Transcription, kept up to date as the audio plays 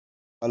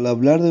Al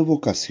hablar de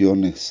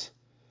vocaciones,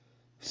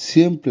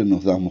 siempre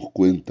nos damos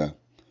cuenta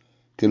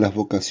que las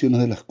vocaciones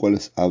de las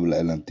cuales habla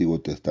el Antiguo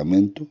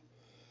Testamento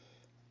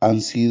han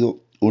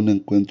sido un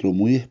encuentro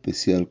muy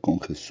especial con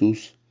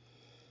Jesús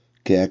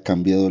que ha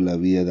cambiado la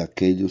vida de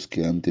aquellos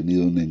que han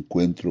tenido un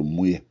encuentro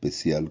muy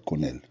especial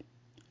con Él.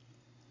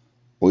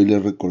 Hoy le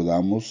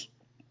recordamos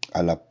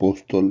al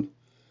apóstol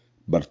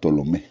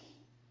Bartolomé,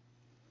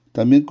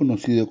 también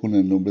conocido con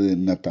el nombre de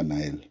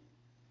Natanael.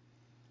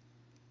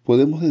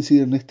 Podemos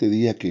decir en este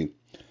día que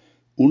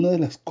una de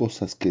las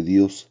cosas que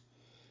Dios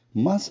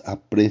más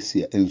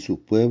aprecia en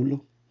su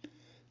pueblo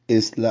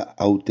es la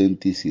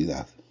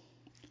autenticidad.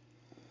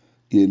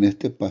 Y en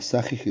este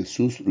pasaje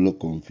Jesús lo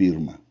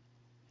confirma,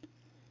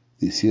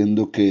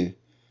 diciendo que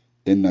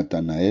en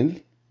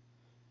Natanael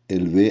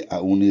él ve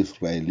a un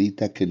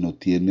israelita que no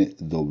tiene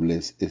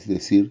doblez, es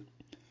decir,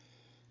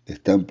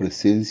 está en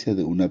presencia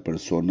de una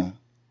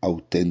persona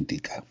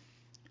auténtica.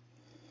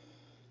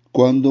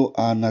 Cuando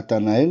a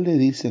Natanael le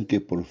dicen que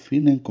por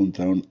fin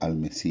encontraron al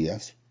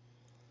Mesías,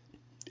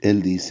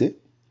 él dice,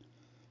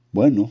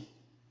 bueno,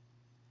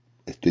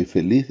 estoy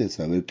feliz de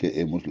saber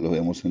que lo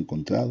hemos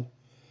encontrado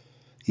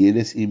y él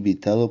es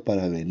invitado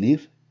para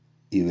venir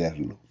y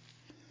verlo.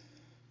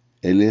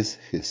 Él es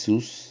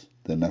Jesús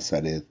de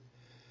Nazaret,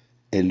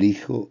 el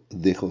hijo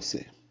de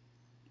José.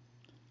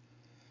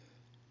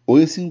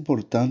 Hoy es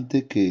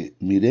importante que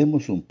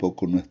miremos un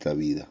poco nuestra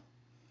vida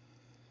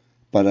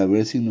para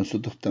ver si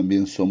nosotros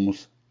también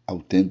somos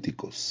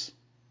auténticos.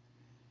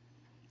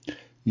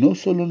 No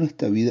solo en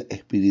nuestra vida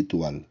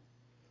espiritual,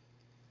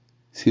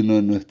 sino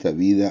en nuestra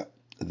vida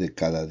de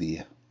cada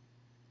día.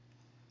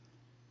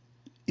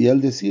 Y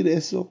al decir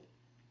eso,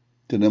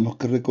 tenemos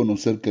que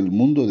reconocer que el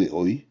mundo de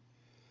hoy,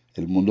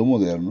 el mundo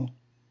moderno,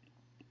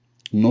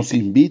 nos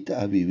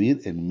invita a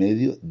vivir en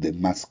medio de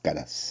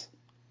máscaras.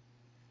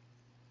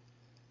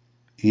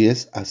 Y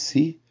es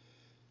así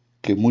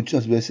que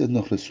muchas veces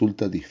nos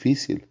resulta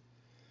difícil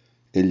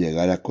el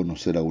llegar a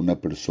conocer a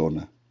una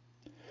persona,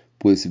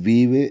 pues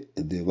vive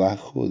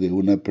debajo de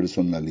una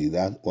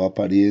personalidad o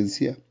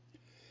apariencia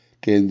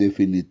que en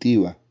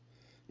definitiva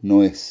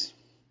no es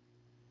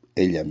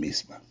ella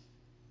misma.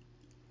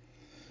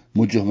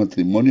 Muchos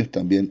matrimonios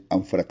también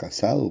han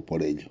fracasado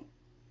por ello.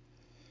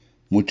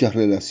 Muchas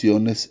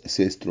relaciones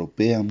se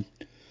estropean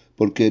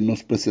porque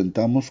nos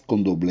presentamos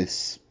con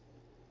doblez.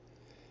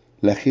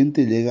 La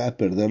gente llega a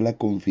perder la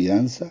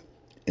confianza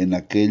en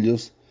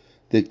aquellos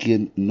de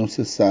quien no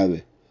se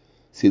sabe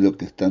si lo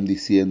que están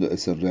diciendo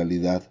es en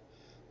realidad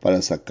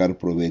para sacar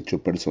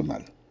provecho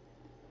personal.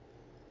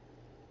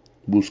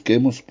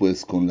 Busquemos,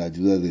 pues, con la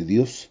ayuda de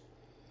Dios,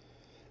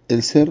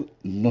 el ser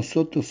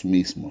nosotros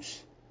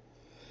mismos,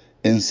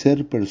 en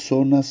ser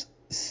personas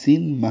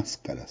sin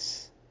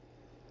máscaras,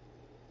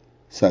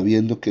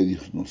 sabiendo que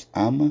Dios nos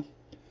ama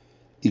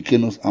y que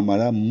nos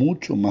amará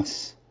mucho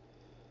más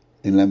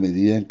en la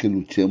medida en que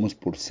luchemos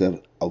por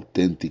ser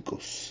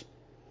auténticos.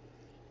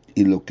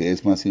 Y lo que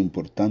es más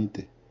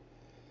importante,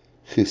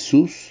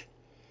 Jesús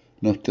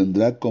nos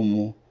tendrá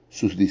como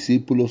sus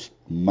discípulos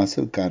más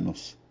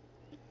cercanos,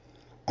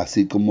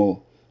 así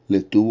como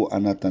le tuvo a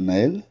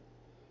Natanael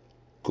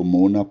como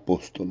un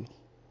apóstol,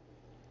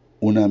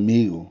 un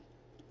amigo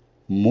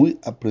muy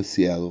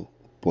apreciado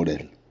por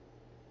él.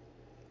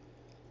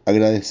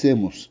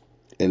 Agradecemos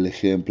el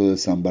ejemplo de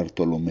San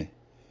Bartolomé.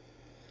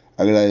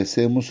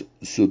 Agradecemos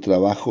su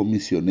trabajo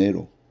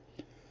misionero.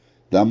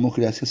 Damos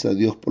gracias a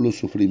Dios por los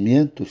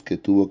sufrimientos que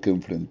tuvo que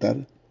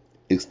enfrentar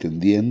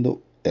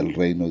extendiendo el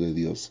reino de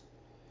Dios.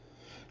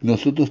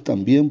 Nosotros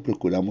también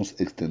procuramos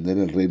extender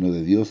el reino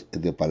de Dios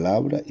de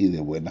palabra y de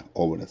buenas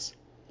obras.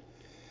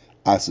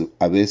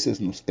 A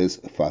veces nos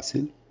es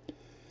fácil,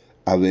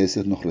 a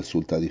veces nos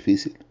resulta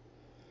difícil,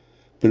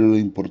 pero lo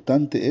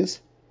importante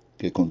es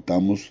que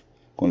contamos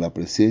con la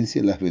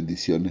presencia y las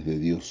bendiciones de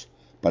Dios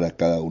para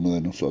cada uno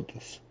de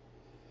nosotros.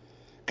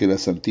 Que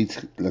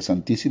la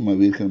Santísima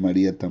Virgen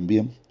María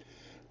también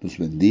nos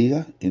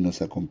bendiga y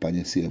nos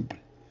acompañe siempre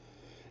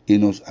y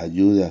nos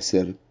ayude a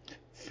ser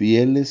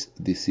fieles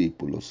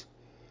discípulos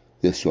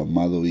de su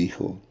amado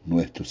Hijo,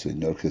 nuestro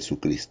Señor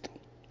Jesucristo.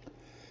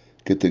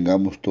 Que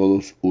tengamos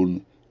todos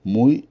un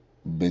muy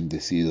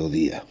bendecido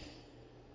día.